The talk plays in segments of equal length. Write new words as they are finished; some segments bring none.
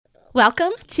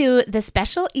Welcome to the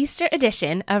special Easter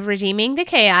edition of Redeeming the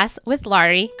Chaos with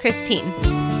Laurie Christine.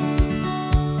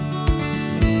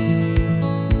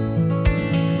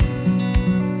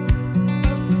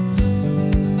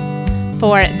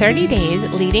 For 30 days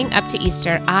leading up to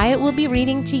Easter, I will be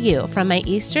reading to you from my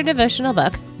Easter devotional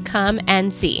book, Come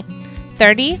and See,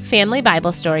 30 Family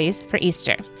Bible Stories for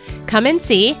Easter. Come and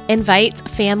See invites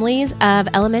families of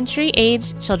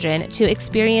elementary-aged children to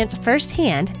experience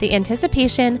firsthand the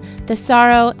anticipation, the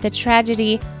sorrow, the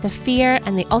tragedy, the fear,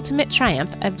 and the ultimate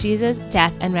triumph of Jesus'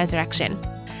 death and resurrection.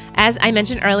 As I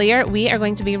mentioned earlier, we are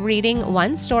going to be reading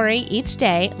one story each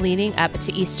day leading up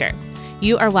to Easter.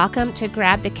 You are welcome to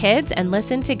grab the kids and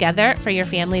listen together for your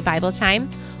family Bible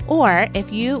time. Or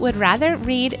if you would rather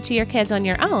read to your kids on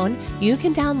your own, you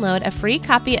can download a free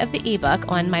copy of the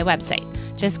ebook on my website.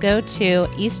 Just go to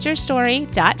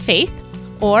easterstory.faith,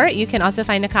 or you can also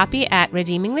find a copy at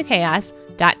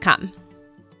redeemingthechaos.com.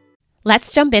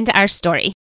 Let's jump into our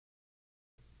story.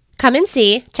 Come and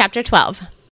See, Chapter 12.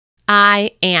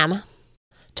 I Am,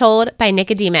 told by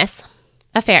Nicodemus,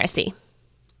 a Pharisee.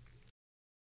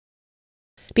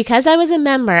 Because I was a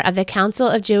member of the Council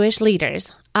of Jewish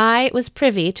Leaders, I was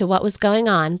privy to what was going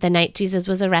on the night Jesus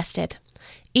was arrested,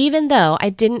 even though I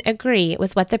didn't agree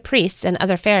with what the priests and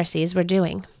other Pharisees were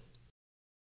doing.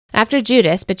 After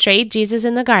Judas betrayed Jesus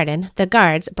in the garden, the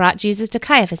guards brought Jesus to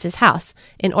Caiaphas' house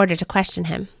in order to question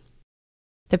him.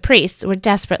 The priests were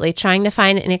desperately trying to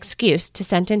find an excuse to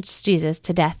sentence Jesus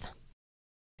to death.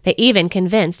 They even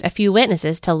convinced a few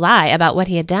witnesses to lie about what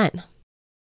he had done.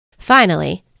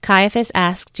 Finally, Caiaphas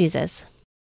asked Jesus,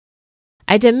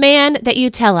 "I demand that you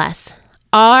tell us,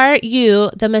 are you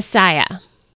the Messiah?"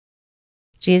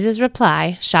 Jesus'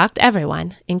 reply shocked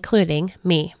everyone, including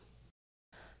me.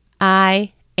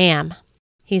 "I am,"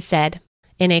 he said,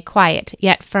 in a quiet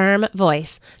yet firm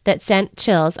voice that sent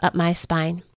chills up my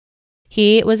spine.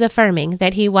 He was affirming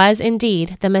that he was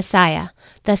indeed the Messiah,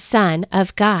 the Son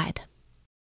of God.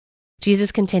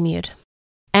 Jesus continued,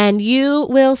 "And you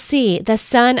will see the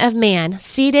Son of Man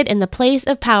seated in the place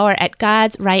of power at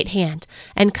God's right hand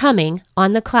and coming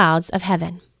on the clouds of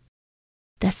heaven."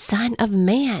 The Son of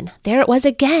Man, there it was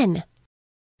again.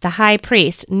 The high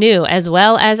priest knew as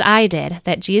well as I did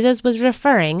that Jesus was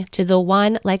referring to the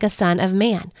one like a Son of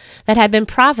Man that had been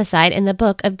prophesied in the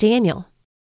book of Daniel.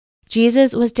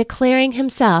 Jesus was declaring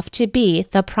himself to be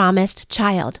the promised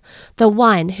child, the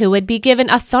one who would be given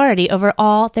authority over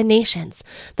all the nations,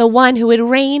 the one who would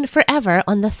reign forever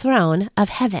on the throne of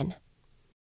heaven.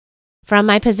 From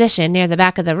my position near the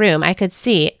back of the room, I could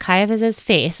see Caiaphas'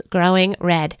 face growing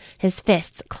red, his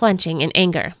fists clenching in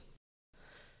anger.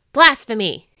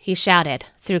 "Blasphemy!" he shouted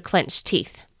through clenched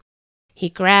teeth. He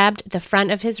grabbed the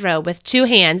front of his robe with 2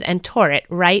 hands and tore it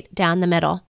right down the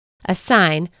middle, a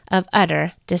sign of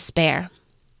utter despair.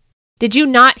 "Did you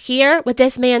not hear what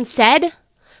this man said?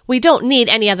 We don't need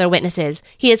any other witnesses.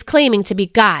 He is claiming to be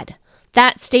God.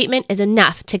 That statement is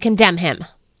enough to condemn him."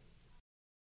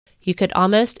 You could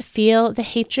almost feel the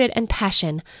hatred and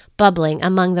passion bubbling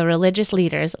among the religious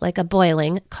leaders like a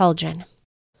boiling cauldron.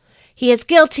 "He is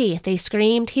guilty," they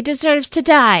screamed. "He deserves to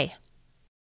die."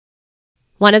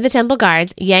 One of the temple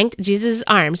guards yanked Jesus'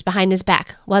 arms behind his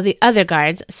back, while the other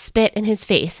guards spit in his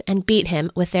face and beat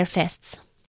him with their fists.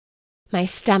 My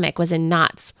stomach was in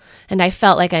knots, and I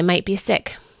felt like I might be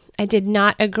sick. I did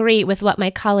not agree with what my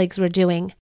colleagues were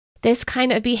doing. This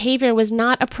kind of behavior was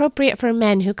not appropriate for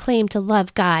men who claim to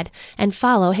love God and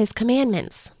follow his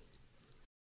commandments.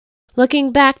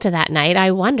 Looking back to that night, I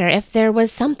wonder if there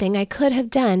was something I could have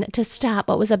done to stop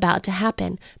what was about to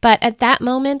happen, but at that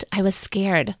moment, I was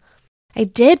scared. I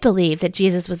did believe that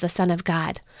Jesus was the Son of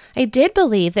God. I did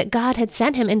believe that God had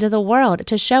sent him into the world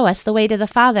to show us the way to the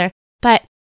Father, but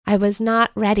I was not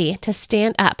ready to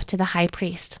stand up to the high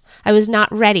priest. I was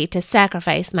not ready to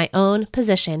sacrifice my own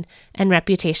position and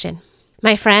reputation.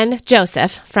 My friend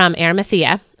Joseph from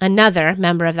Arimathea, another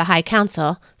member of the High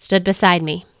Council, stood beside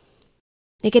me.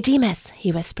 "Nicodemus,"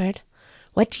 he whispered,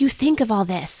 "what do you think of all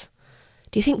this?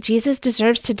 Do you think Jesus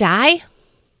deserves to die?"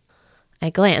 I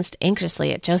glanced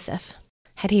anxiously at Joseph.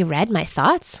 Had he read my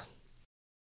thoughts?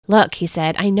 "Look," he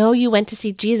said, "I know you went to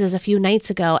see Jesus a few nights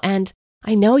ago, and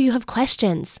I know you have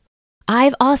questions.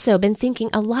 I've also been thinking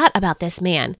a lot about this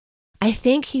man. I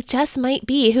think he just might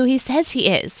be who he says he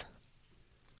is."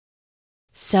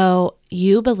 "So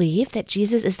you believe that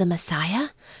Jesus is the Messiah,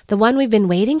 the one we've been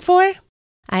waiting for?"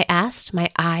 I asked, my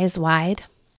eyes wide.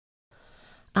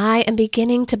 "I am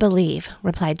beginning to believe,"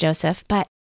 replied Joseph, "but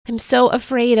I'm so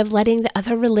afraid of letting the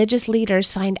other religious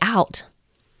leaders find out."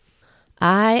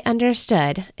 I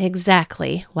understood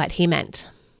exactly what he meant.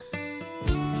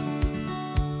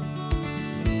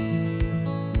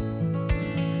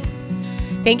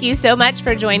 Thank you so much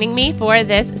for joining me for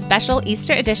this special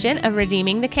Easter edition of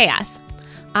Redeeming the Chaos.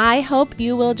 I hope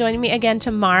you will join me again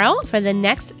tomorrow for the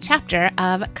next chapter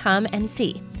of Come and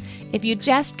See. If you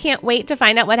just can't wait to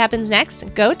find out what happens next,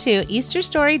 go to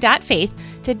easterstory.faith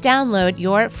to download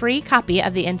your free copy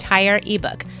of the entire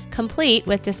ebook, complete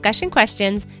with discussion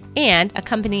questions and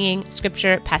accompanying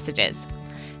scripture passages.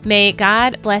 May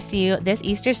God bless you this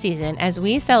Easter season as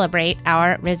we celebrate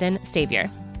our risen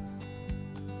Savior.